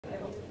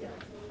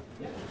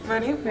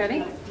Ready?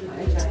 Ready?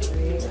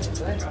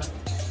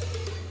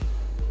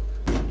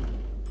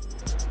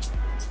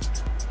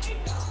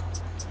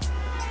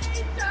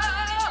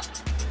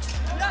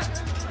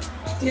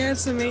 Yeah,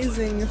 it's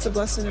amazing. It's a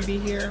blessing to be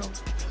here.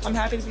 I'm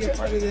happy to be a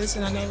part of this,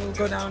 and I know it'll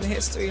go down in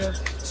history of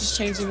just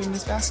changing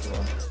women's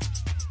basketball.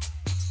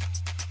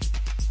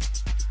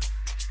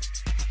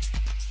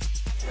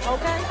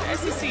 Okay,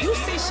 SEC. You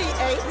see she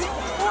 8.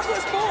 4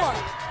 plus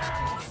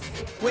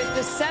 4. With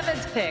the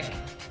 7th pick,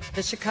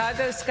 the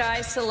Chicago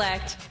Sky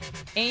select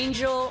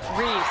Angel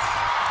Reese,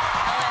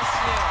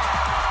 LSU.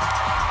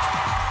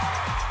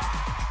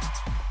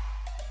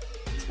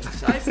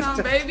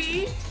 Chi-town,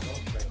 baby.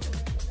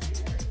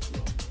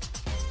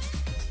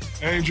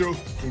 Angel,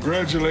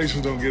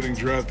 congratulations on getting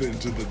drafted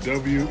into the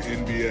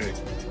WNBA.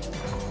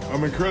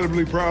 I'm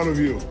incredibly proud of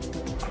you.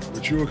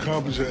 What you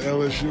accomplished at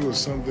LSU is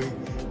something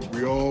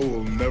we all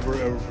will never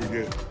ever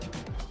forget.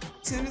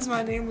 As soon as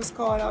my name was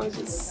called, I was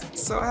just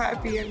so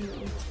happy, and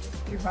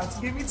you're about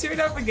to get me teared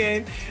up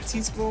again.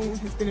 Teaspoon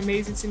has been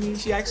amazing to me.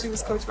 She actually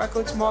was coached by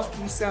Coach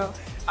Malky, so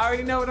I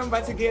already know what I'm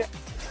about to get.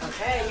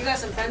 Okay, you got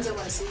some friends that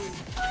want to see you.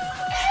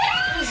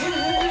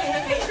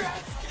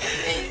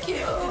 Thank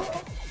you.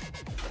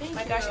 Oh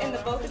my gosh, and the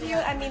both of you,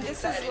 I mean,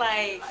 this is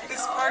like...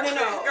 This perfect.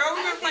 Girl,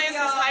 we've been playing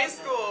since high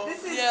school.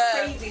 This is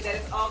crazy that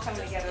it's all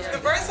coming together. The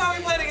first time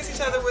we played against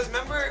each other was,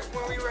 remember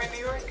when we were in New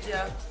York?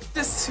 Yeah.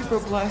 Just super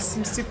blessed.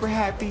 I'm super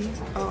happy,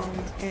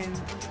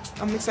 and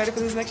I'm excited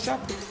for this next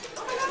chapter.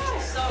 Oh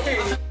my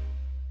gosh.